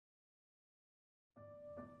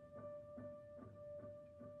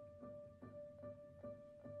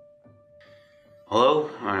Hello,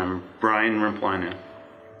 I'm Brian Rimplinen.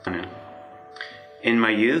 In my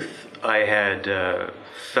youth, I had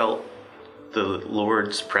felt the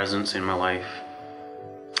Lord's presence in my life.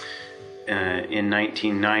 In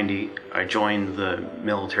 1990, I joined the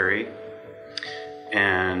military,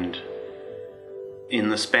 and in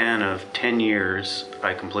the span of 10 years,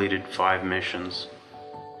 I completed 5 missions.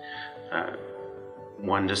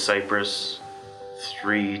 1 to Cyprus,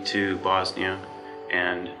 3 to Bosnia,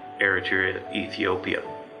 and Eritrea, Ethiopia.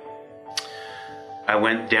 I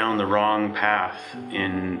went down the wrong path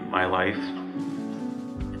in my life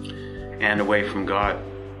and away from God,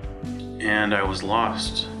 and I was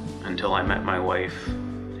lost until I met my wife,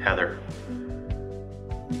 Heather.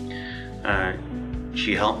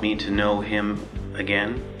 She helped me to know Him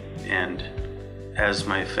again, and as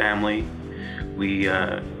my family, we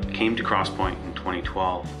came to Crosspoint in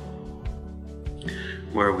 2012,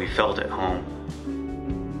 where we felt at home.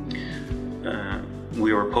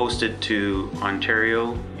 We were posted to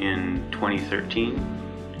Ontario in 2013,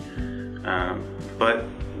 but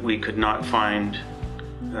we could not find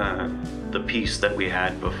the peace that we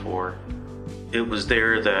had before. It was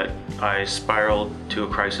there that I spiraled to a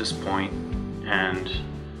crisis point, and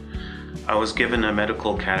I was given a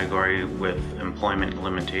medical category with employment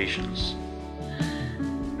limitations,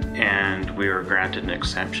 and we were granted an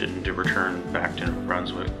exemption to return back to New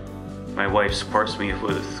Brunswick. My wife supports me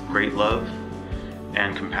with great love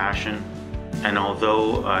and compassion, and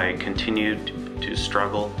although I continued to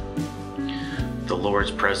struggle, the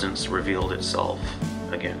Lord's presence revealed itself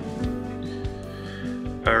again.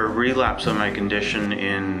 A relapse of my condition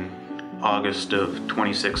in August of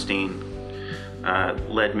 2016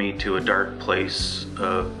 led me to a dark place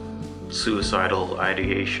of suicidal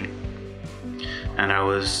ideation, and I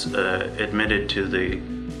was admitted to the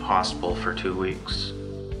hospital for 2 weeks.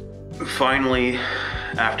 Finally,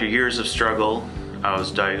 after years of struggle, I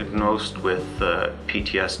was diagnosed with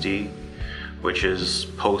PTSD, which is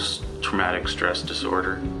post-traumatic stress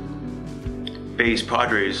disorder. Bays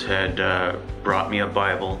Padres had brought me a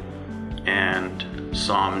Bible and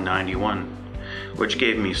Psalm 91, which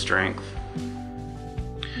gave me strength.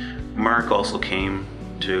 Mark also came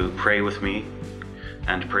to pray with me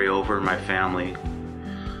and to pray over my family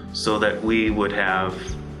so that we would have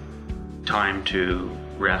time to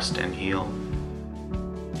rest and heal.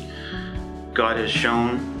 God has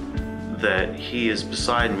shown that He is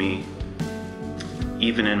beside me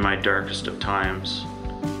even in my darkest of times.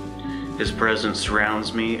 His presence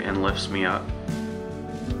surrounds me and lifts me up.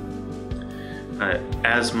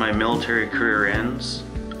 As my military career ends,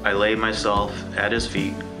 I lay myself at His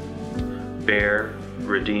feet, bare,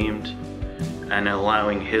 redeemed, and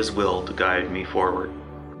allowing His will to guide me forward.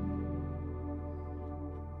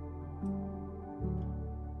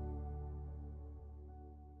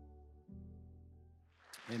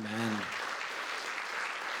 Amen.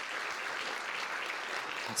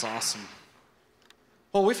 That's awesome.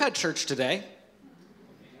 Well, we've had church today.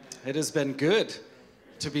 It has been good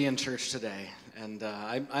to be in church today. And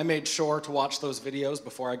I made sure to watch those videos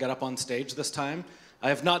before I got up on stage this time. I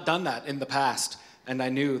have not done that in the past. And I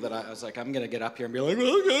knew that I was like, I'm going to get up here and be like,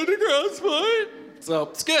 welcome to Crosspoint. So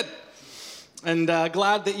it's good. And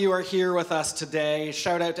glad that you are here with us today.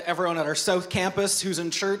 Shout out to everyone at our South Campus who's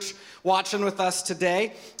in church watching with us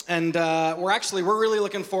today. And we're really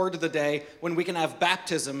looking forward to the day when we can have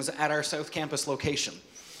baptisms at our South Campus location.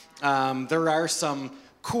 There are some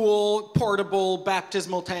cool portable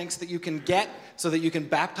baptismal tanks that you can get so that you can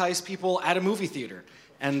baptize people at a movie theater.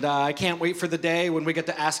 And I can't wait for the day when we get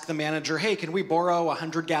to ask the manager, hey, can we borrow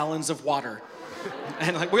 100 gallons of water?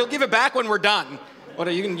 And like, we'll give it back when we're done. What,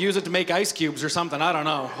 you can use it to make ice cubes or something, I don't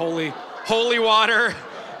know. Holy water.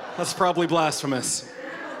 That's probably blasphemous.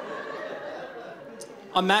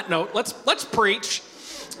 On that note, let's preach.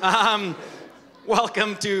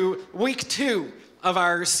 Welcome to week 2 of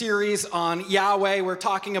our series on Yahweh. We're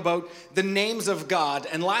talking about the names of God.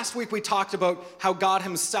 And last week we talked about how God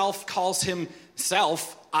Himself calls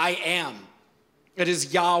Himself I Am. It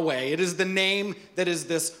is Yahweh. It is the name that is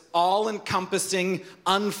this all-encompassing,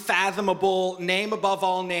 unfathomable, name above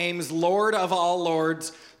all names, Lord of all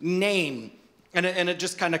lords name. And it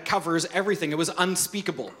just kind of covers everything. It was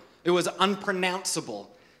unspeakable. It was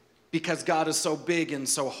unpronounceable because God is so big and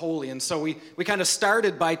so holy. And so we kind of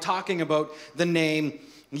started by talking about the name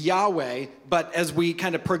Yahweh, but as we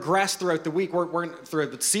kind of progress throughout the week,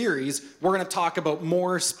 throughout the series, we're going to talk about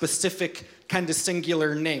more specific kind of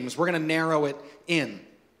singular names. We're going to narrow it in.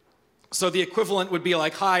 So the equivalent would be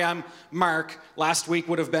like, hi, I'm Mark. Last week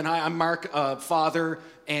would have been, hi, I'm Mark, a father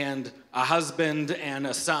and a husband and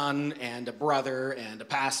a son and a brother and a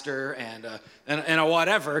pastor and a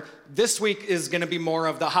whatever. This week is going to be more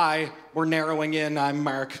of the, hi, we're narrowing in, I'm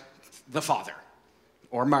Mark, the father.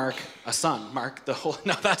 Or Mark, a son. Mark, the whole,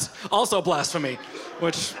 no, that's also blasphemy,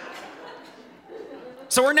 which,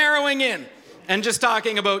 so we're narrowing in. And just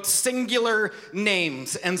talking about singular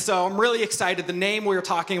names. And so I'm really excited. The name we're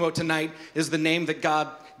talking about tonight is the name that God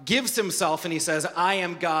gives himself, and he says, I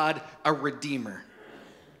am God, a redeemer.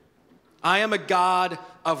 I am a God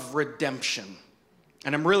of redemption.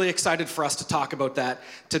 And I'm really excited for us to talk about that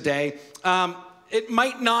today. It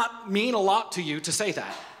might not mean a lot to you to say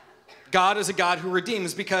that. God is a God who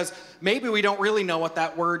redeems, because maybe we don't really know what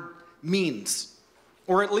that word means,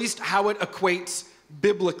 or at least how it equates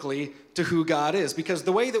biblically to who God is, because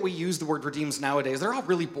the way that we use the word redeems nowadays, they're all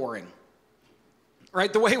really boring,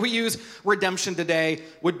 right? The way we use redemption today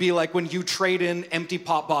would be like when you trade in empty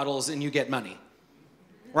pop bottles and you get money,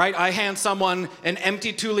 right? I hand someone an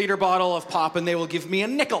empty 2-liter bottle of pop and they will give me a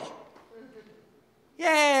nickel.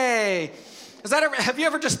 Yay! Have you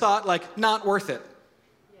ever just thought, like, not worth it?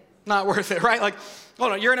 Not worth it, right? Like,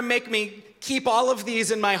 hold on, you're gonna make me keep all of these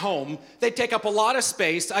in my home. They take up a lot of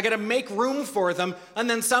space. I gotta make room for them. And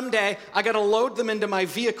then someday I gotta load them into my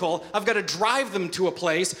vehicle. I've gotta drive them to a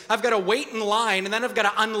place. I've gotta wait in line, and then I've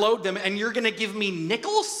gotta unload them, and you're gonna give me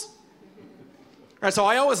nickels? Right, so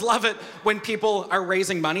I always love it when people are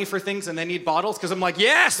raising money for things and they need bottles, because I'm like,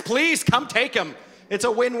 yes, please come take them. It's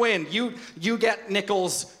a win-win. You get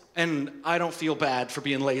nickels, and I don't feel bad for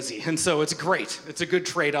being lazy. And so it's great. It's a good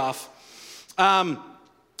trade-off.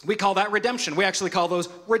 We call that redemption. We actually call those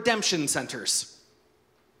redemption centers.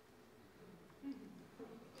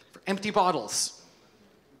 For empty bottles.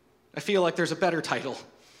 I feel like there's a better title.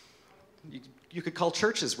 You could call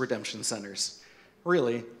churches redemption centers.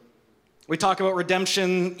 Really. We talk about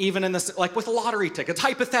redemption even in this, like with lottery tickets.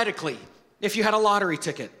 Hypothetically, if you had a lottery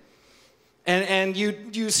ticket and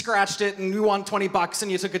you scratched it and you won $20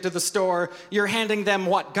 and you took it to the store, you're handing them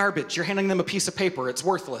what? Garbage. You're handing them a piece of paper. It's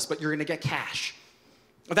worthless, but you're going to get cash.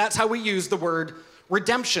 That's how we use the word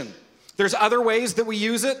redemption. There's other ways that we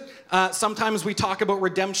use it. Sometimes we talk about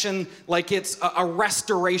redemption like it's a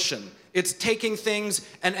restoration. It's taking things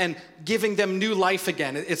and giving them new life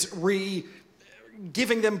again. It's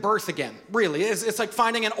giving them birth again, really. It's like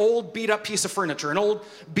finding an old beat-up piece of furniture, an old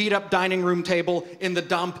beat-up dining room table in the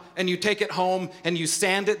dump, and you take it home, and you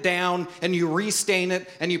sand it down, and you restain it,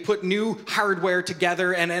 and you put new hardware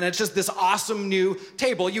together, and it's just this awesome new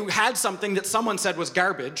table. You had something that someone said was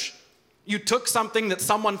garbage. You took something that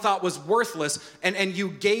someone thought was worthless, and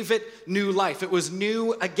you gave it new life. It was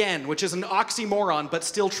new again, which is an oxymoron, but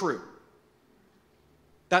still true.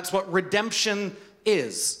 That's what redemption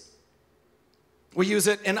is. We use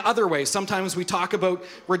it in other ways. Sometimes we talk about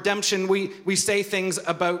redemption. We say things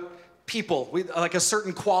about people, like a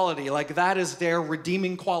certain quality, like that is their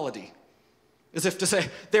redeeming quality. As if to say,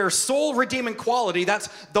 their sole redeeming quality, that's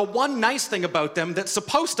the one nice thing about them that's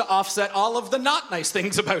supposed to offset all of the not nice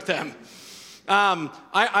things about them.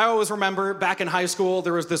 I always remember back in high school,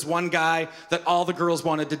 there was this one guy that all the girls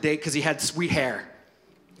wanted to date because he had sweet hair.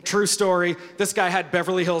 True story. This guy had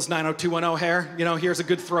Beverly Hills 90210 hair. You know, here's a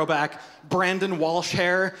good throwback. Brandon Walsh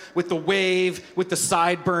hair with the wave, with the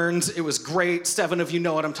sideburns. It was great. 7 of you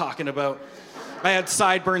know what I'm talking about. I had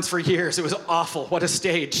sideburns for years. It was awful. What a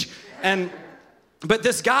stage. But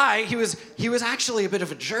this guy, he was actually a bit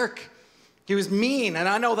of a jerk. He was mean, and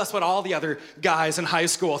I know that's what all the other guys in high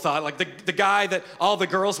school thought. Like the guy that all the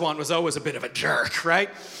girls want was always a bit of a jerk, right?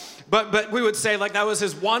 But we would say like that was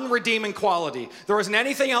his one redeeming quality. There wasn't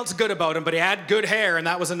anything else good about him, but he had good hair, and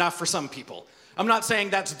that was enough for some people. I'm not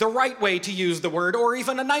saying that's the right way to use the word or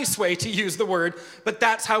even a nice way to use the word, but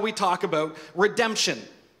that's how we talk about redemption.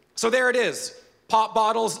 So there it is. Pop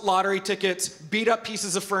bottles, lottery tickets, beat up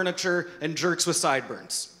pieces of furniture, and jerks with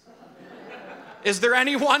sideburns. Is there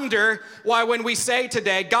any wonder why when we say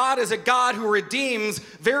today, God is a God who redeems,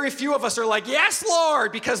 very few of us are like, yes,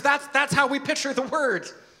 Lord, because that's how we picture the word.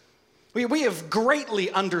 We have greatly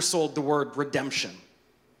undersold the word redemption,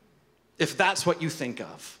 if that's what you think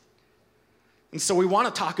of. And so we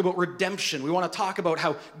want to talk about redemption. We want to talk about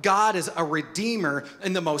how God is a redeemer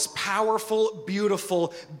in the most powerful,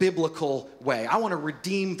 beautiful, biblical way. I want to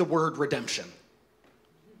redeem the word redemption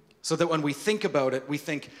so that when we think about it, we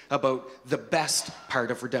think about the best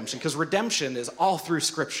part of redemption, because redemption is all through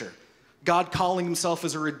Scripture. God calling himself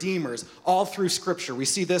as a redeemer is all through Scripture. We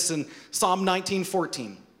see this in Psalm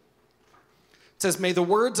 19:14. It says, "May the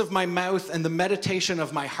words of my mouth and the meditation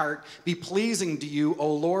of my heart be pleasing to you,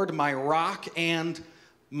 O Lord, my rock and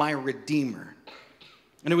my Redeemer.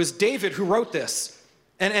 And it was David who wrote this.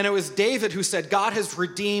 And it was David who said, God has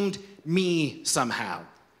redeemed me somehow.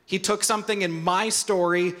 He took something in my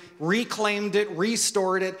story, reclaimed it,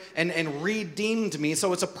 restored it, and redeemed me.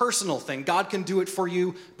 So it's a personal thing. God can do it for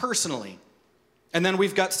you personally. And then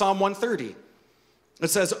we've got Psalm 130. It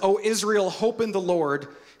says, O Israel, hope in the Lord,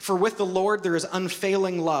 for with the Lord there is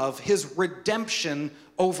unfailing love. His redemption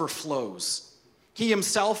overflows. He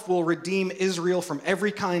himself will redeem Israel from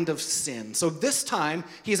every kind of sin. So this time,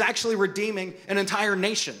 he's actually redeeming an entire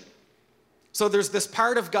nation. So there's this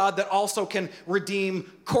part of God that also can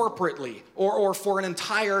redeem corporately or for an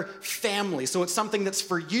entire family. So it's something that's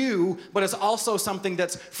for you, but it's also something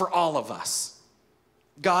that's for all of us.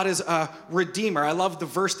 God is a redeemer. I love the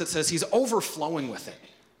verse that says he's overflowing with it.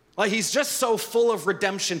 Like he's just so full of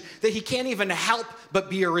redemption that he can't even help but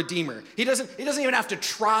be a redeemer. He doesn't even have to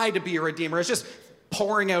try to be a redeemer. It's just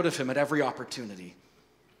pouring out of him at every opportunity.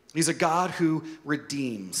 He's a God who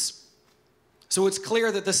redeems. So it's clear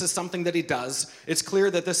that this is something that he does. It's clear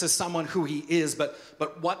that this is someone who he is, but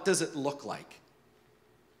what does it look like?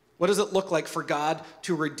 What does it look like for God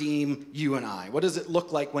to redeem you and I? What does it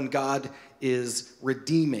look like when God is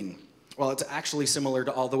redeeming? Well, it's actually similar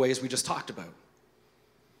to all the ways we just talked about.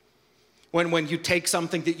 When you take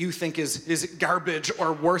something that you think is garbage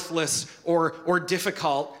or worthless or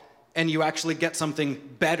difficult, and you actually get something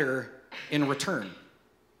better in return.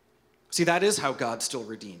 See, that is how God still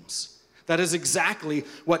redeems. That is exactly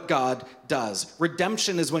what God does.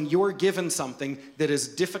 Redemption is when you're given something that is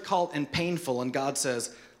difficult and painful, and God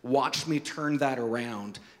says, watch me turn that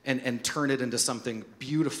around and turn it into something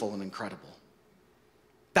beautiful and incredible.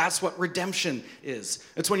 That's what redemption is.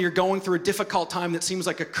 It's when you're going through a difficult time that seems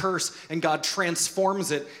like a curse, and God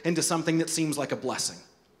transforms it into something that seems like a blessing.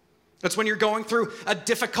 It's when you're going through a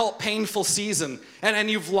difficult, painful season and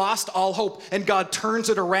you've lost all hope, and God turns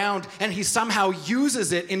it around and he somehow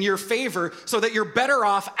uses it in your favor so that you're better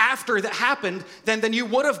off after that happened than you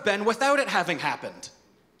would have been without it having happened.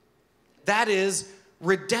 That is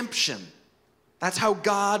redemption. That's how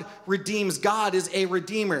God redeems. God is a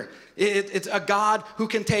redeemer. It's a God who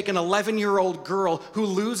can take an 11-year-old girl who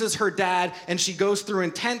loses her dad and she goes through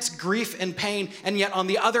intense grief and pain, and yet on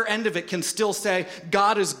the other end of it can still say,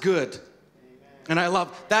 God is good. Amen. And I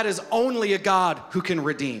love, that is only a God who can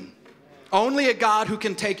redeem. Only a God who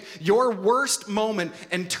can take your worst moment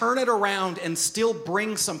and turn it around and still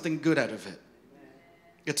bring something good out of it.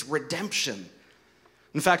 It's redemption.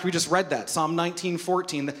 In fact, we just read that, Psalm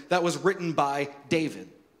 19:14, that was written by David.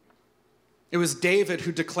 It was David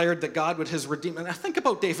who declared that God would his redeem. And I think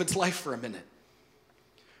about David's life for a minute.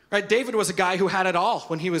 Right? David was a guy who had it all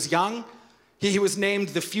when he was young. He was named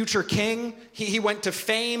the future king. He went to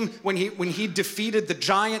fame when he defeated the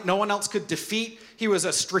giant no one else could defeat. He was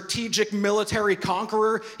a strategic military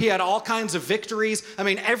conqueror. He had all kinds of victories. I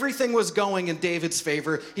mean, everything was going in David's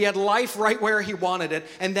favor. He had life right where he wanted it,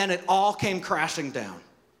 and then it all came crashing down.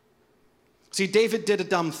 See, David did a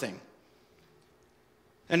dumb thing.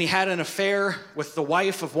 And he had an affair with the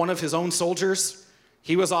wife of one of his own soldiers.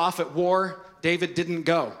 He was off at war. David didn't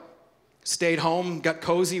go. Stayed home, got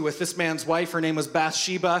cozy with this man's wife. Her name was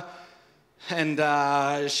Bathsheba.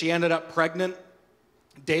 And she ended up pregnant.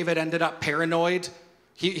 David ended up paranoid.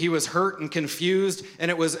 He was hurt and confused, and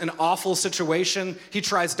it was an awful situation. He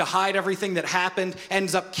tries to hide everything that happened,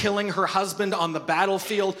 ends up killing her husband on the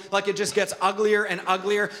battlefield. Like, it just gets uglier and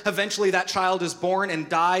uglier. Eventually, that child is born and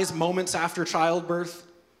dies moments after childbirth.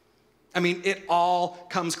 I mean, it all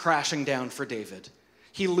comes crashing down for David.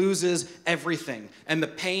 He loses everything. And the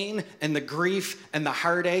pain and the grief and the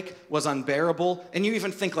heartache was unbearable. And you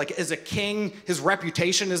even think, like, as a king, his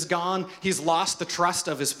reputation is gone. He's lost the trust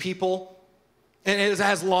of his people. And it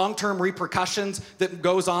has long-term repercussions that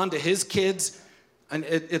goes on to his kids. And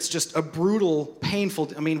it's just a brutal,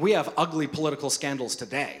 painful, I mean, we have ugly political scandals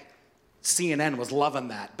today. CNN was loving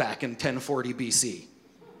that back in 1040 BC.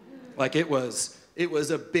 Like, it was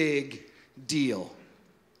a big deal.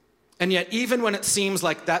 And yet, even when it seems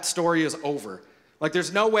like that story is over, like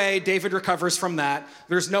there's no way David recovers from that,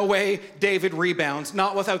 there's no way David rebounds,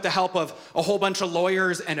 not without the help of a whole bunch of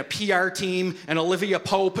lawyers and a PR team and Olivia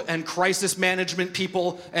Pope and crisis management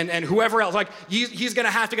people and whoever else. Like, he's going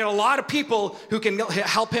to have to get a lot of people who can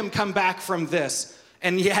help him come back from this.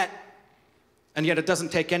 And yet it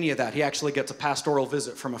doesn't take any of that. He actually gets a pastoral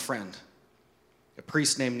visit from a friend, a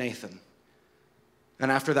priest named Nathan.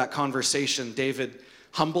 And after that conversation, David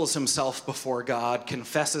humbles himself before God,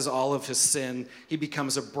 confesses all of his sin. He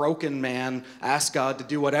becomes a broken man, asks God to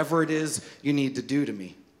do whatever it is you need to do to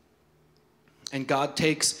me. And God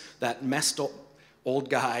takes that messed old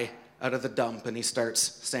guy out of the dump, and he starts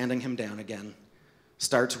sanding him down again,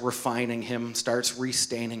 starts refining him, starts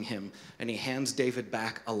restaining him, and he hands David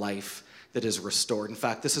back a life that is restored. In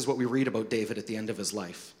fact, this is what we read about David at the end of his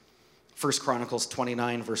life. 1 Chronicles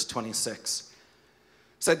 29, verse 26.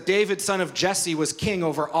 It said, David, son of Jesse, was king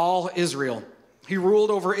over all Israel. He ruled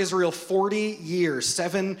over Israel 40 years,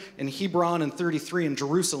 7 in Hebron and 33 in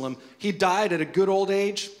Jerusalem. He died at a good old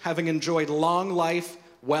age, having enjoyed long life,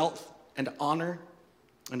 wealth, and honor.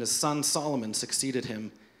 And his son Solomon succeeded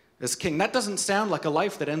him as king. That doesn't sound like a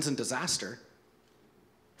life that ends in disaster.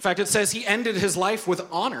 In fact, it says he ended his life with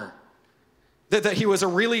honor, that he was a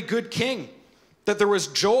really good king, that there was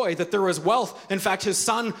joy, that there was wealth. In fact, his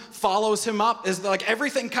son follows him up. As like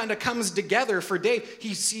everything kind of comes together for David.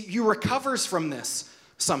 He recovers from this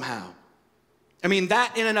somehow. I mean,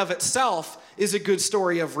 that in and of itself is a good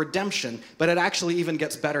story of redemption, but it actually even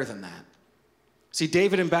gets better than that. See,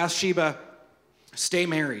 David and Bathsheba stay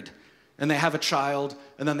married, and they have a child,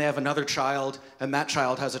 and then they have another child, and that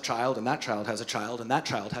child has a child, and that child has a child, and that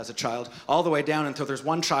child has a child, all the way down until there's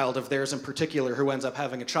one child of theirs in particular who ends up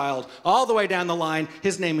having a child. All the way down the line,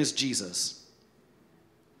 his name is Jesus.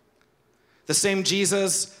 The same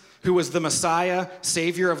Jesus who was the Messiah,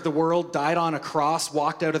 Savior of the world, died on a cross,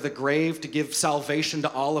 walked out of the grave to give salvation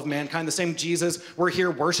to all of mankind. The same Jesus we're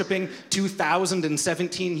here worshiping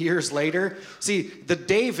 2,017 years later. See, the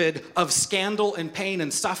David of scandal and pain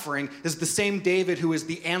and suffering is the same David who is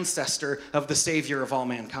the ancestor of the Savior of all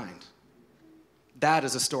mankind. That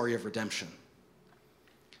is a story of redemption.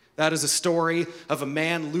 That is a story of a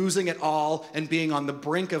man losing it all and being on the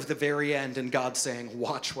brink of the very end, and God saying,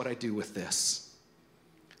 watch what I do with this.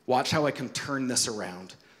 Watch how I can turn this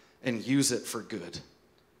around and use it for good.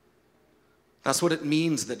 That's what it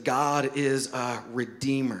means that God is a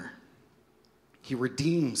redeemer. He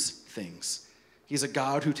redeems things. He's a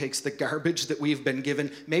God who takes the garbage that we've been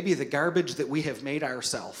given, maybe the garbage that we have made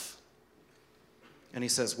ourselves, and he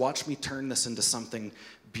says, watch me turn this into something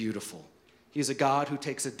beautiful. He's a God who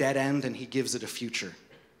takes a dead end and he gives it a future.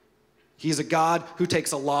 He's a God who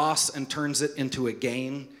takes a loss and turns it into a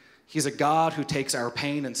gain. He's a God who takes our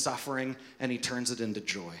pain and suffering and he turns it into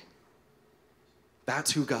joy.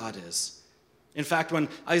 That's who God is. In fact, when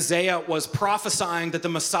Isaiah was prophesying that the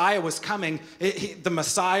Messiah was coming, the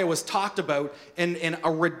Messiah was talked about in a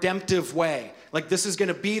redemptive way. Like, this is going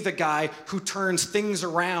to be the guy who turns things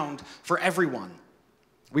around for everyone.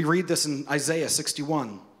 We read this in Isaiah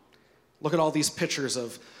 61. Look at all these pictures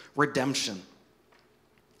of redemption.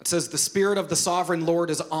 It says, the Spirit of the Sovereign Lord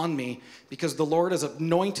is on me because the Lord has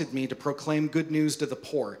anointed me to proclaim good news to the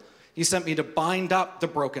poor. He sent me to bind up the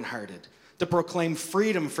brokenhearted, to proclaim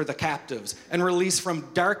freedom for the captives and release from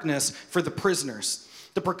darkness for the prisoners,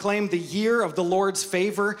 to proclaim the year of the Lord's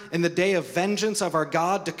favor and the day of vengeance of our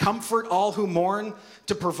God, to comfort all who mourn,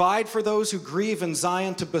 to provide for those who grieve in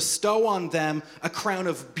Zion, to bestow on them a crown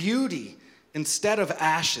of beauty instead of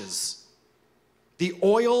ashes, the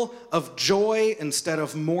oil of joy instead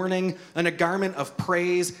of mourning, and a garment of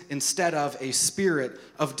praise instead of a spirit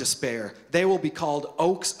of despair. They will be called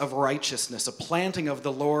oaks of righteousness, a planting of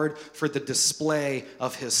the Lord for the display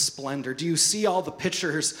of his splendor. Do you see all the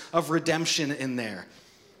pictures of redemption in there?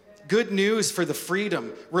 Good news for the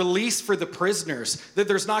freedom, release for the prisoners, that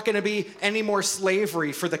there's not going to be any more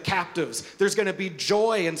slavery for the captives. There's going to be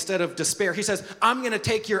joy instead of despair. He says, I'm going to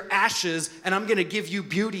take your ashes and I'm going to give you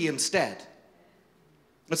beauty instead.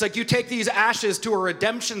 It's like you take these ashes to a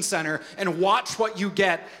redemption center and watch what you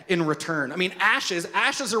get in return. I mean, ashes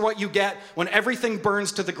are what you get when everything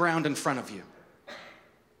burns to the ground in front of you.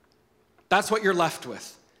 That's what you're left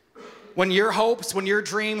with. When your hopes, when your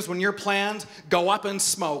dreams, when your plans go up in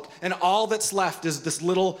smoke, and all that's left is this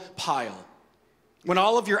little pile. When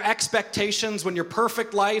all of your expectations, when your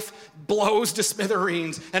perfect life blows to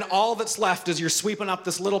smithereens, and all that's left is you're sweeping up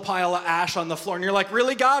this little pile of ash on the floor, and you're like,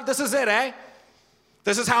 really, God, this is it, eh?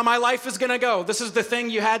 This is how my life is going to go. This is the thing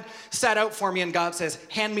you had set out for me. And God says,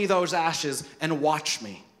 hand me those ashes and watch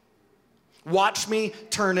me. Watch me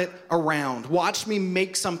turn it around. Watch me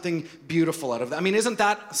make something beautiful out of that. I mean, isn't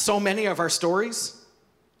that so many of our stories?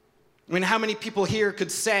 I mean, how many people here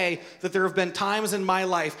could say that there have been times in my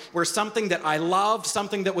life where something that I loved,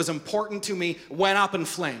 something that was important to me, went up in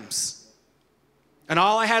flames? And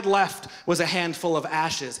all I had left was a handful of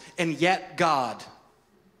ashes. And yet God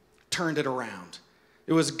turned it around.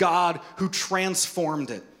 It was God who transformed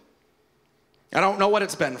it. I don't know what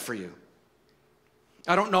it's been for you.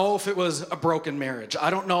 I don't know if it was a broken marriage. I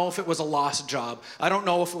don't know if it was a lost job. I don't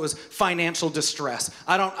know if it was financial distress.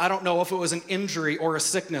 I don't know if it was an injury or a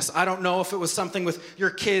sickness. I don't know if it was something with your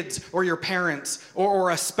kids or your parents or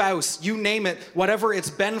a spouse. You name it, whatever it's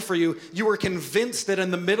been for you, you were convinced that in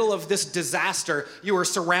the middle of this disaster, you were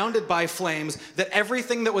surrounded by flames, that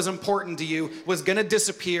everything that was important to you was going to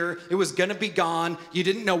disappear. It was going to be gone. You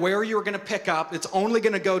didn't know where you were going to pick up. It's only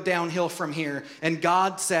going to go downhill from here. And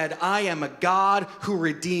God said, I am a God who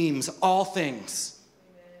redeems all things.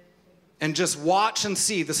 And just watch and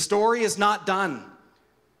see. The story is not done.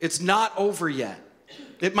 It's not over yet.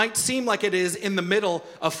 It might seem like it is in the middle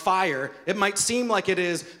of fire. It might seem like it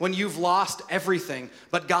is when you've lost everything.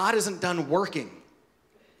 But God isn't done working.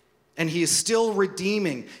 And he is still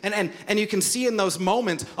redeeming. And you can see in those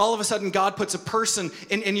moments, all of a sudden God puts a person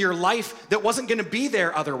in your life that wasn't going to be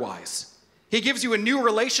there otherwise. He gives you a new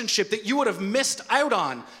relationship that you would have missed out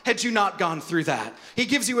on had you not gone through that. He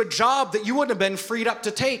gives you a job that you wouldn't have been freed up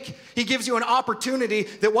to take. He gives you an opportunity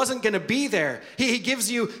that wasn't going to be there. He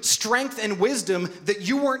gives you strength and wisdom that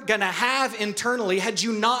you weren't going to have internally had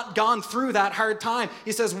you not gone through that hard time.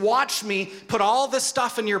 He says, watch me put all this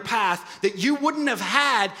stuff in your path that you wouldn't have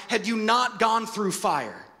had you not gone through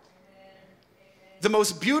fire. The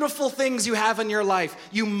most beautiful things you have in your life,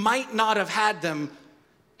 you might not have had them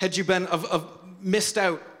had you been missed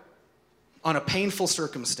out on a painful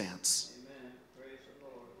circumstance. Amen. Praise the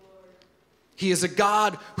Lord. He is a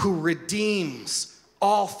God who redeems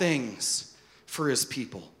all things for his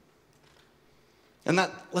people. And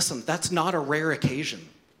that's not a rare occasion.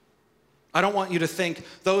 I don't want you to think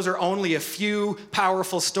those are only a few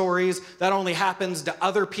powerful stories. That only happens to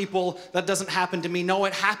other people. That doesn't happen to me. No,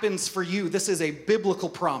 it happens for you. This is a biblical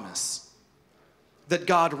promise that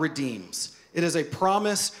God redeems. It is a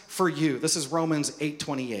promise for you. This is Romans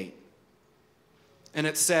 8:28. And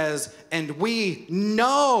it says, and we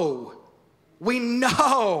know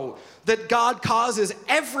that God causes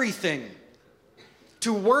everything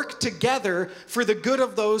to work together for the good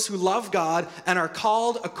of those who love God and are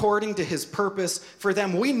called according to his purpose for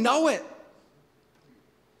them. We know it.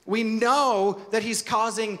 We know that he's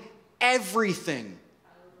causing everything.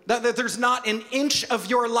 That there's not an inch of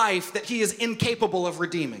your life that he is incapable of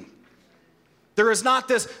redeeming. There is not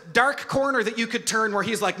this dark corner that you could turn where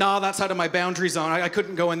he's like, no, that's out of my boundary zone. I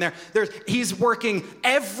couldn't go in there. He's working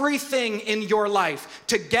everything in your life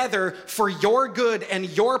together for your good and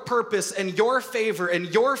your purpose and your favor and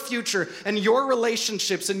your future and your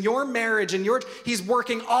relationships and your marriage and he's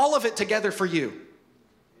working all of it together for you.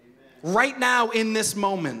 Amen. Right now in this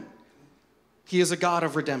moment, he is a God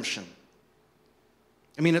of redemption.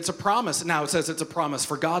 I mean, it's a promise. Now it says it's a promise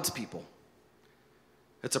for God's people.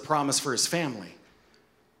 It's a promise for his family.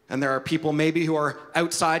 And there are people maybe who are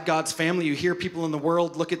outside God's family. You hear people in the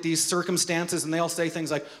world look at these circumstances and they'll say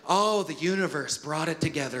things like, oh, the universe brought it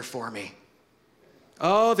together for me.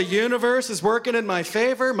 Oh, the universe is working in my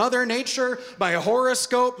favor. Mother Nature, my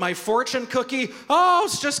horoscope, my fortune cookie. Oh,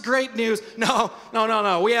 it's just great news. No.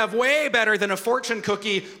 We have way better than a fortune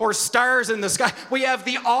cookie or stars in the sky. We have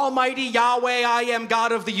the almighty Yahweh, I am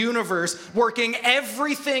God of the universe, working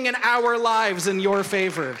everything in our lives in your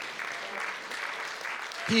favor.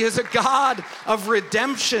 He is a God of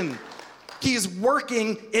redemption. He's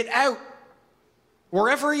working it out.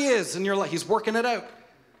 Wherever he is in your life, he's working it out.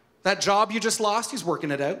 That job you just lost, he's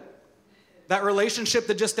working it out. That relationship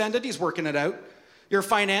that just ended, he's working it out. Your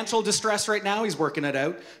financial distress right now, he's working it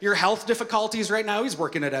out. Your health difficulties right now, he's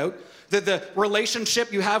working it out. The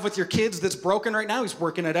relationship you have with your kids that's broken right now, he's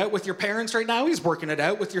working it out. With your parents right now, he's working it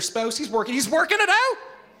out. With your spouse, he's working it out.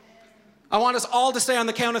 I want us all to say on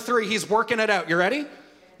the count of 3, he's working it out. You ready?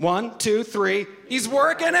 1, 2, 3. He's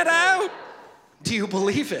working it out. Do you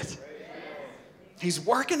believe it? He's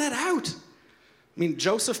working it out. I mean,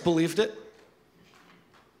 Joseph believed it.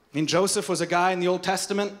 I mean, Joseph was a guy in the Old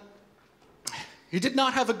Testament. He did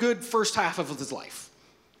not have a good first half of his life.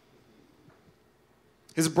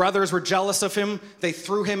 His brothers were jealous of him. They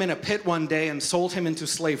threw him in a pit one day and sold him into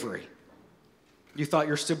slavery. You thought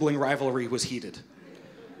your sibling rivalry was heated.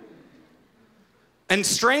 And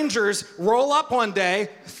strangers roll up one day,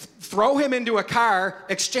 throw him into a car,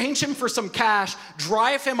 exchange him for some cash,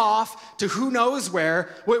 drive him off to who knows where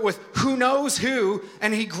with who knows who,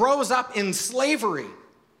 and he grows up in slavery.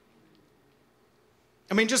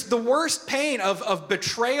 I mean, just the worst pain of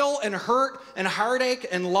betrayal and hurt and heartache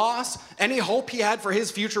and loss. Any hope he had for his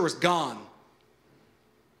future was gone.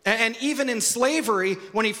 And even in slavery,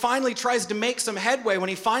 when he finally tries to make some headway, when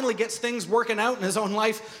he finally gets things working out in his own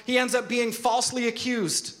life, he ends up being falsely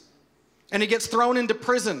accused. And he gets thrown into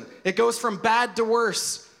prison. It goes from bad to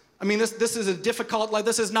worse. I mean, this is a difficult life.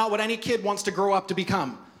 This is not what any kid wants to grow up to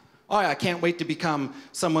become. Oh, yeah, I can't wait to become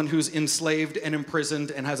someone who's enslaved and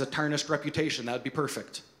imprisoned and has a tarnished reputation. That would be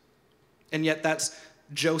perfect. And yet that's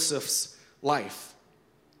Joseph's life.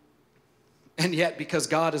 And yet, because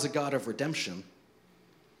God is a God of redemption,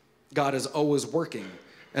 God is always working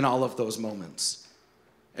in all of those moments.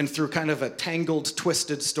 And through kind of a tangled,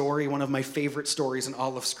 twisted story, one of my favorite stories in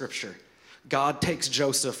all of Scripture, God takes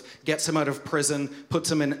Joseph, gets him out of prison,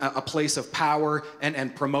 puts him in a place of power,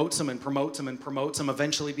 and promotes him and promotes him and promotes him,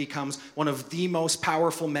 eventually becomes one of the most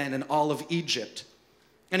powerful men in all of Egypt.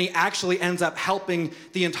 And he actually ends up helping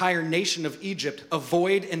the entire nation of Egypt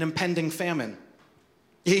avoid an impending famine.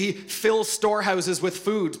 He fills storehouses with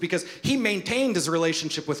food because he maintained his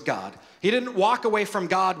relationship with God. He didn't walk away from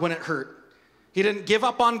God when it hurt. He didn't give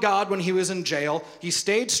up on God when he was in jail. He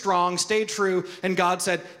stayed strong, stayed true, and God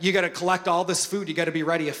said, you got to collect all this food. You got to be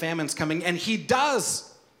ready. A famine's coming. And he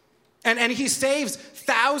does. And he saves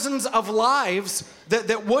thousands of lives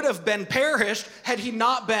that would have been perished had he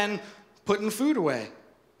not been putting food away.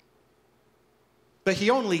 But he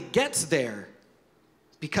only gets there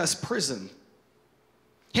because prison.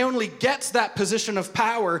 He only gets that position of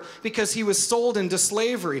power because he was sold into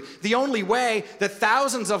slavery. The only way that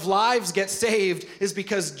thousands of lives get saved is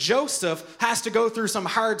because Joseph has to go through some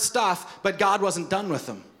hard stuff, but God wasn't done with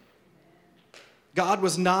him. God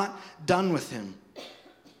was not done with him.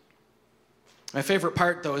 My favorite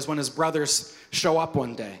part, though, is when his brothers show up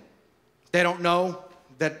one day. They don't know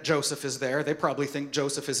that Joseph is there. They probably think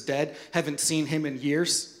Joseph is dead, haven't seen him in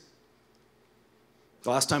years. The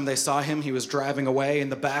last time they saw him, he was driving away in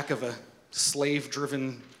the back of a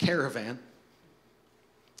slave-driven caravan.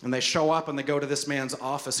 And they show up and they go to this man's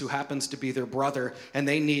office who happens to be their brother, and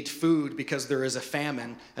they need food because there is a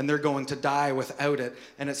famine and they're going to die without it.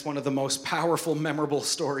 And it's one of the most powerful, memorable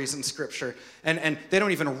stories in Scripture. And they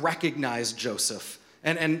don't even recognize Joseph.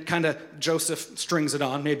 And kind of Joseph strings it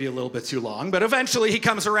on, maybe a little bit too long, but eventually he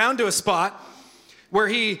comes around to a spot where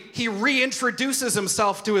he reintroduces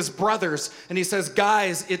himself to his brothers, and he says,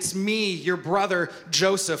 guys, it's me, your brother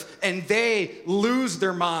Joseph, and they lose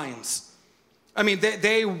their minds. I mean,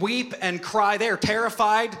 they weep and cry. They are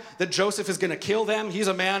terrified that Joseph is going to kill them. He's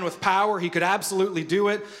a man with power. He could absolutely do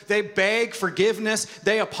it. They beg forgiveness.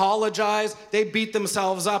 They apologize. They beat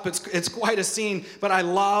themselves up. It's quite a scene, but I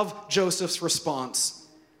love Joseph's response.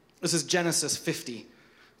 This is Genesis 50,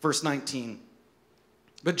 verse 19.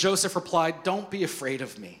 But Joseph replied, don't be afraid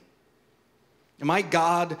of me. Am I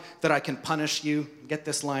God that I can punish you? Get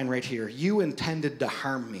this line right here. You intended to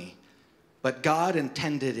harm me, but God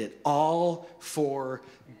intended it all for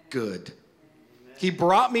good. He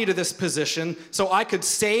brought me to this position so I could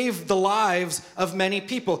save the lives of many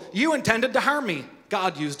people. You intended to harm me.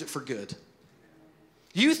 God used it for good.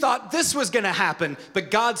 You thought this was going to happen,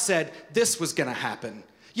 but God said this was going to happen.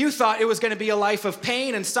 You thought it was going to be a life of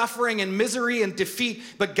pain and suffering and misery and defeat,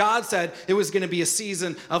 but God said it was going to be a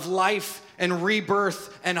season of life and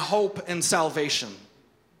rebirth and hope and salvation.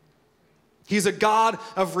 He's a God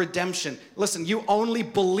of redemption. Listen, you only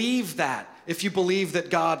believe that if you believe that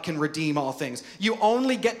God can redeem all things. You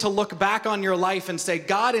only get to look back on your life and say,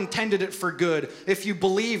 God intended it for good, if you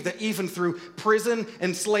believe that even through prison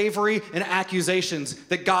and slavery and accusations,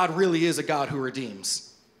 that God really is a God who redeems.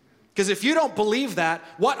 Because if you don't believe that,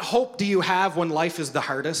 what hope do you have when life is the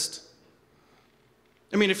hardest?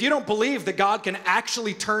 I mean, if you don't believe that God can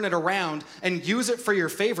actually turn it around and use it for your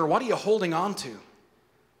favor, what are you holding on to?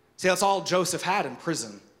 See, that's all Joseph had in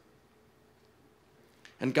prison.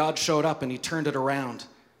 And God showed up and he turned it around.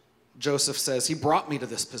 Joseph says, he brought me to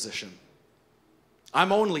this position.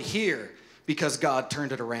 I'm only here because God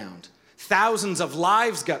turned it around. Thousands of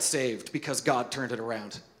lives got saved because God turned it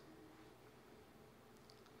around.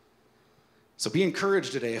 So be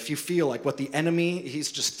encouraged today if you feel like what the enemy,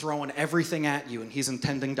 he's just throwing everything at you and he's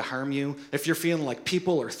intending to harm you. If you're feeling like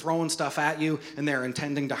people are throwing stuff at you and they're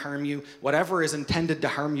intending to harm you, whatever is intended to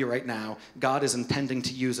harm you right now, God is intending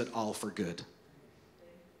to use it all for good.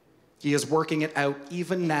 He is working it out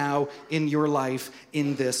even now in your life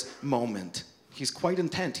in this moment. He's quite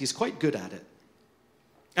intent. He's quite good at it.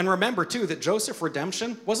 And remember, too, that Joseph's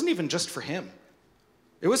redemption wasn't even just for him.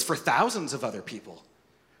 It was for thousands of other people.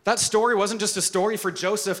 That story wasn't just a story for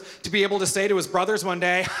Joseph to be able to say to his brothers one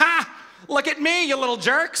day, ha, look at me, you little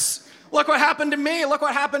jerks. Look what happened to me. Look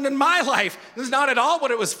what happened in my life. This is not at all what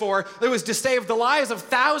it was for. It was to save the lives of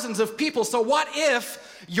thousands of people. So what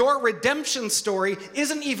if your redemption story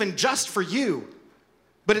isn't even just for you,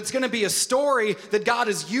 but it's going to be a story that God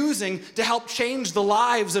is using to help change the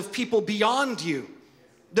lives of people beyond you,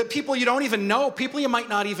 the people you don't even know, people you might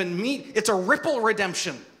not even meet. It's a ripple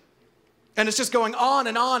redemption. And it's just going on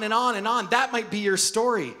and on and on and on. That might be your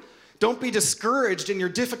story. Don't be discouraged in your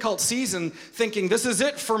difficult season thinking, this is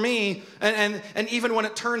it for me. And even when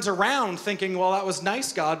it turns around thinking, well, that was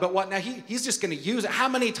nice, God, but what now? He's just going to use it. How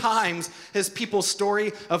many times has people's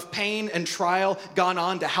story of pain and trial gone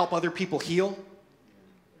on to help other people heal?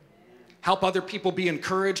 Help other people be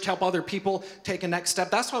encouraged, help other people take a next step.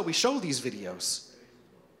 That's why we show these videos.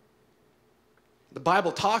 The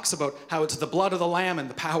Bible talks about how it's the blood of the Lamb and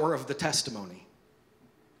the power of the testimony.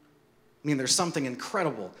 I mean, there's something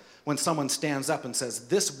incredible when someone stands up and says,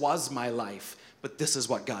 this was my life, but this is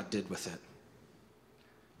what God did with it.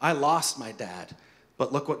 I lost my dad,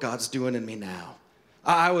 but look what God's doing in me now.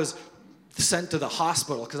 I was sent to the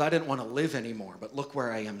hospital because I didn't want to live anymore, but look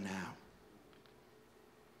where I am now.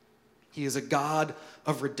 He is a God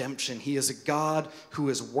of redemption. He is a God who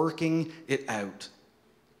is working it out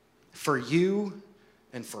for you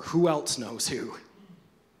and for who else knows who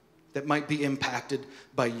that might be impacted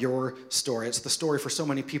by your story. It's the story for so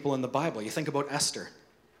many people in the Bible. You think about Esther.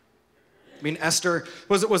 I mean, Esther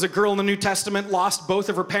was a girl in the New Testament, lost both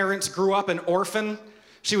of her parents, grew up an orphan.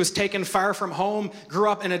 She was taken far from home, grew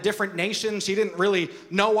up in a different nation. She didn't really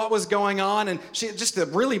know what was going on. And just a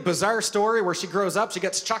really bizarre story where she grows up, she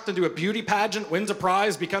gets chucked into a beauty pageant, wins a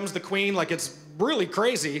prize, becomes the queen. Like, it's really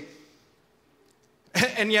crazy.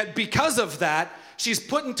 And yet, because of that, she's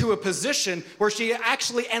put into a position where she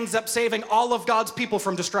actually ends up saving all of God's people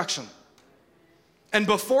from destruction. And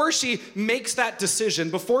before she makes that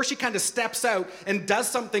decision, before she kind of steps out and does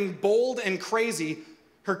something bold and crazy,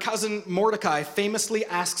 her cousin Mordecai famously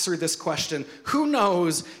asks her this question: who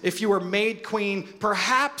knows if you were made queen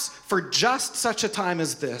perhaps for just such a time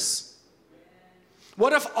as this?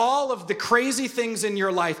 What if all of the crazy things in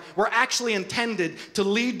your life were actually intended to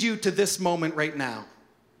lead you to this moment right now?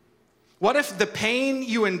 What if the pain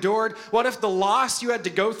you endured, what if the loss you had to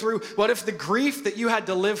go through, what if the grief that you had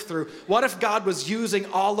to live through, what if God was using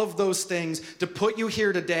all of those things to put you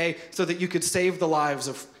here today so that you could save the lives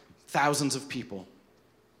of thousands of people?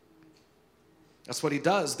 That's what he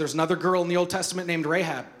does. There's another girl in the Old Testament named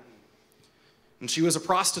Rahab, and she was a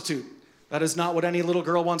prostitute. That is not what any little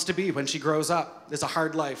girl wants to be when she grows up. It's a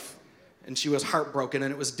hard life, and she was heartbroken,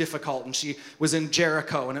 and it was difficult, and she was in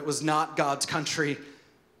Jericho, and it was not God's country.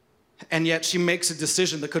 And yet she makes a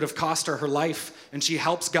decision that could have cost her life, and she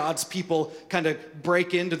helps God's people kind of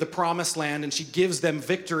break into the promised land, and she gives them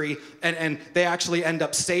victory, and they actually end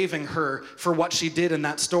up saving her for what she did in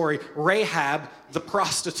that story. Rahab, the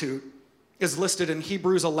prostitute, is listed in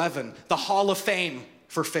Hebrews 11, the Hall of Fame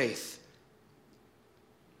for faith.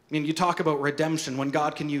 I mean, you talk about redemption when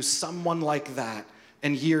God can use someone like that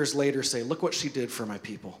and years later say, look what she did for my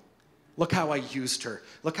people. Look how I used her.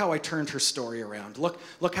 Look how I turned her story around.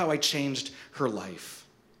 Look how I changed her life.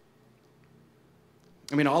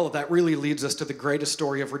 I mean, all of that really leads us to the greatest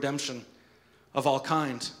story of redemption of all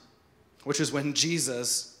kind, which is when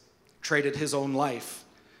Jesus traded his own life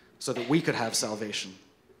so that we could have salvation,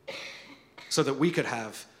 so that we could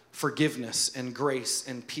have forgiveness and grace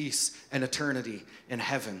and peace and eternity in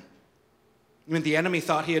heaven. I mean, the enemy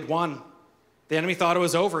thought he had won. The enemy thought it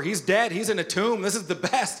was over. He's dead. He's in a tomb. This is the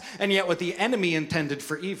best. And yet what the enemy intended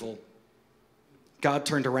for evil, God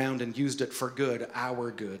turned around and used it for good,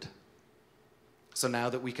 our good. So now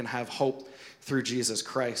that we can have hope through Jesus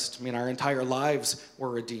Christ. I mean, our entire lives were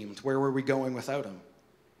redeemed. Where were we going without him?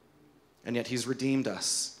 And yet he's redeemed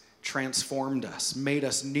us, transformed us, made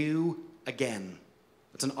us new again.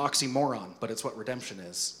 It's an oxymoron, but it's what redemption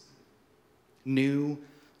is. New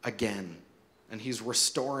again. And he's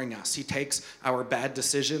restoring us. He takes our bad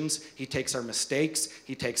decisions. He takes our mistakes.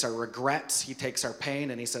 He takes our regrets. He takes our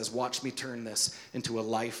pain, and he says, watch me turn this into a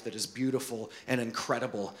life that is beautiful and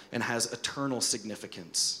incredible and has eternal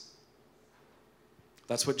significance.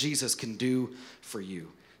 That's what Jesus can do for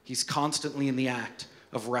you. He's constantly in the act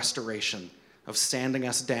of restoration, of sanding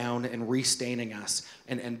us down and restaining us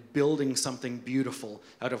and building something beautiful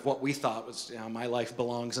out of what we thought was, my life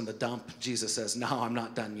belongs in the dump. Jesus says, no, I'm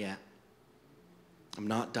not done yet. I'm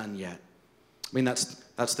not done yet. I mean,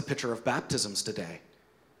 that's the picture of baptisms today.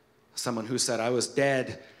 Someone who said, I was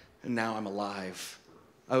dead and now I'm alive.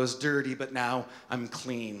 I was dirty, but now I'm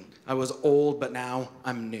clean. I was old, but now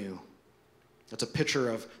I'm new. It's a picture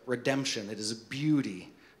of redemption. It is beauty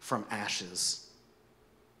from ashes.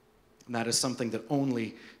 And that is something that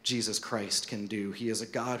only Jesus Christ can do. He is a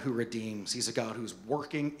God who redeems. He's a God who's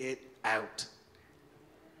working it out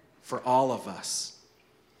for all of us.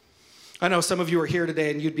 I know some of you are here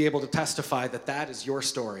today and you'd be able to testify that that is your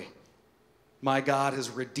story. My God has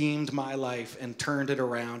redeemed my life and turned it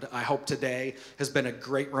around. I hope today has been a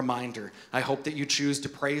great reminder. I hope that you choose to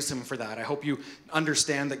praise him for that. I hope you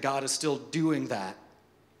understand that God is still doing that.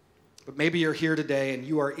 But maybe you're here today and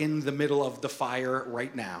you are in the middle of the fire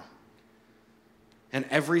right now. And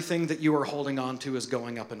everything that you are holding on to is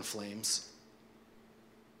going up in flames.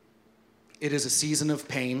 It is a season of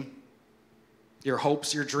pain. Your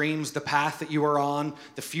hopes, your dreams, the path that you are on,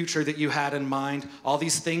 the future that you had in mind, all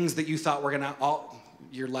these things that you thought were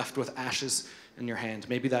you're left with ashes in your hand.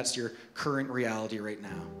 Maybe that's your current reality right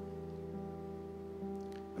now.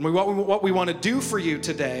 And what we want to do for you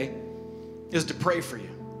today is to pray for you.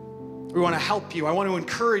 We want to help you. I want to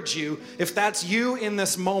encourage you, if that's you in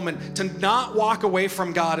this moment, to not walk away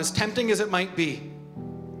from God, as tempting as it might be.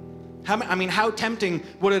 How tempting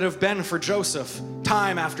would it have been for Joseph,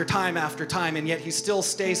 time after time after time, and yet he still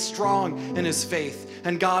stays strong in his faith,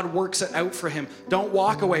 and God works it out for him. Don't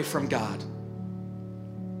walk away from God.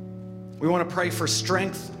 We want to pray for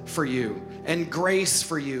strength for you, and grace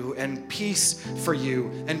for you, and peace for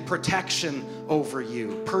you, and protection over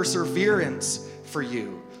you, perseverance for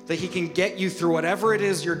you, that he can get you through whatever it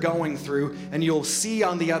is you're going through, and you'll see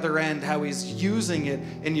on the other end how he's using it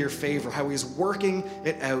in your favor, how he's working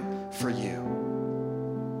it out for you.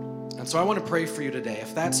 And so I want to pray for you today.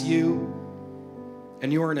 If that's you,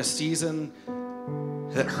 and you are in a season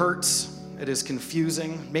that hurts, it is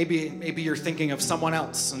confusing, maybe you're thinking of someone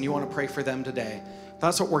else and you want to pray for them today,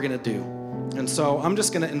 that's what we're going to do. And so I'm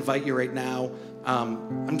just going to invite you right now.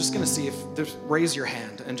 I'm just going to see if raise your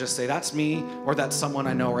hand and just say, that's me, or that's someone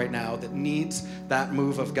I know right now that needs that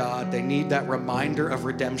move of God. They need that reminder of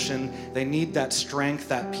redemption. They need that strength,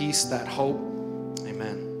 that peace, that hope.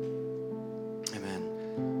 Amen.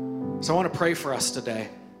 Amen. So I want to pray for us today.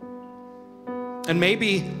 And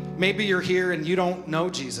maybe you're here and you don't know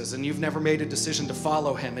Jesus and you've never made a decision to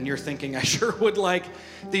follow him, and you're thinking, I sure would like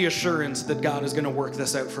the assurance that God is going to work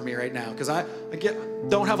this out for me right now, because I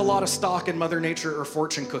don't have a lot of stock in Mother Nature or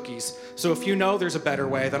fortune cookies. So if you know there's a better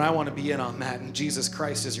way, then I want to be in on that, and Jesus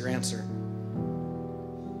Christ is your answer.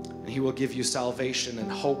 And he will give you salvation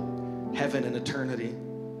and hope, heaven and eternity.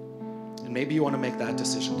 And maybe you want to make that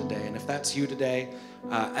decision today. And if that's you today,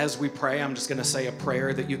 as we pray, I'm just going to say a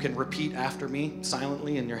prayer that you can repeat after me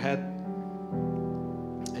silently in your head.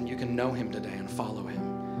 And you can know him today and follow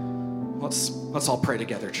him. Let's all pray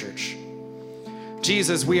together, church.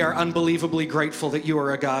 Jesus, we are unbelievably grateful that you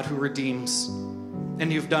are a God who redeems.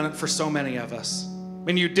 And you've done it for so many of us.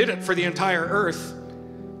 And you did it for the entire earth.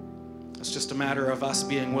 It's just a matter of us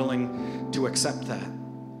being willing to accept that.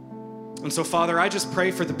 And so, Father, I just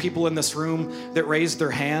pray for the people in this room that raised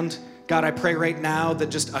their hand. God, I pray right now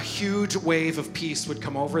that just a huge wave of peace would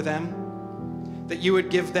come over them, that you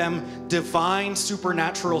would give them divine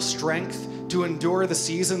supernatural strength to endure the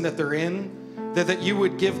season that they're in, that you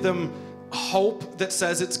would give them hope that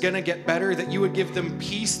says it's going to get better, that you would give them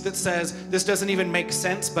peace that says this doesn't even make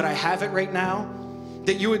sense, but I have it right now,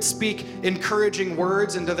 that you would speak encouraging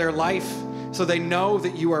words into their life so they know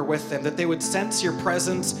that you are with them, that they would sense your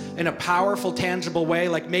presence in a powerful, tangible way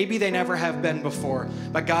like maybe they never have been before.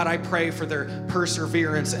 But God, I pray for their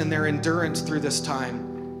perseverance and their endurance through this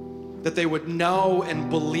time, that they would know and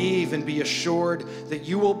believe and be assured that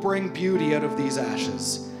you will bring beauty out of these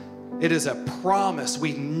ashes. It is a promise.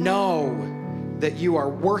 We know that you are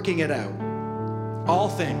working it out, all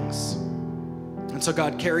things. And so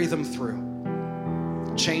God, carry them through.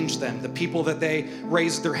 Change them, the people that they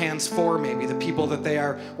raised their hands for, maybe the people that they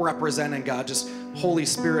are representing. God, just Holy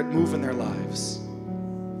Spirit, move in their lives.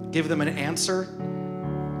 Give them an answer,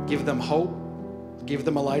 give them hope, give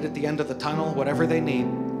them a light at the end of the tunnel, whatever they need.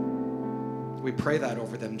 We pray that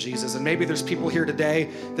over them, Jesus. And maybe there's people here today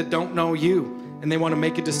that don't know you and they want to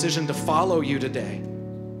make a decision to follow you today.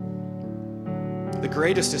 The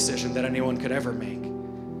greatest decision that anyone could ever make.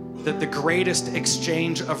 That the greatest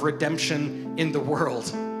exchange of redemption in the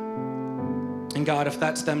world. And God, if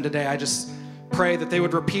that's them today, I just pray that they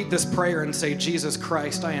would repeat this prayer and say, Jesus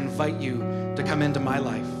Christ, I invite you to come into my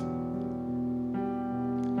life.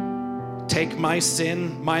 Take my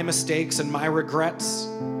sin, my mistakes, and my regrets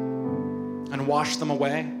and wash them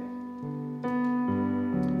away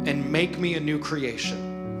and make me a new creation.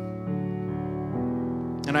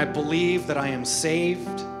 And I believe that I am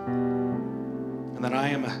saved and that I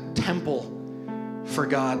am a temple for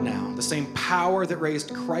God now. The same power that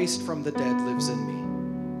raised Christ from the dead lives in me.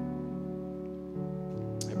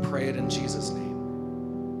 I pray it in Jesus'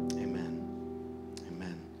 name. Amen.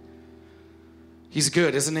 Amen. He's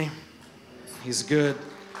good, isn't he? He's good.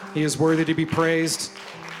 He is worthy to be praised.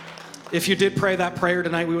 If you did pray that prayer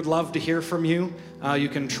tonight, we would love to hear from you. You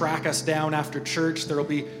can track us down after church. There will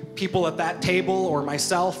be people at that table or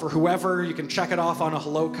myself or whoever. You can check it off on a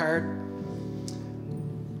hello card.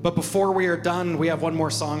 But before we are done, we have one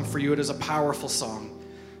more song for you. It is a powerful song.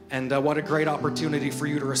 And what a great opportunity for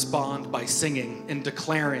you to respond by singing and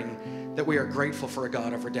declaring that we are grateful for a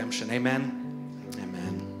God of redemption. Amen.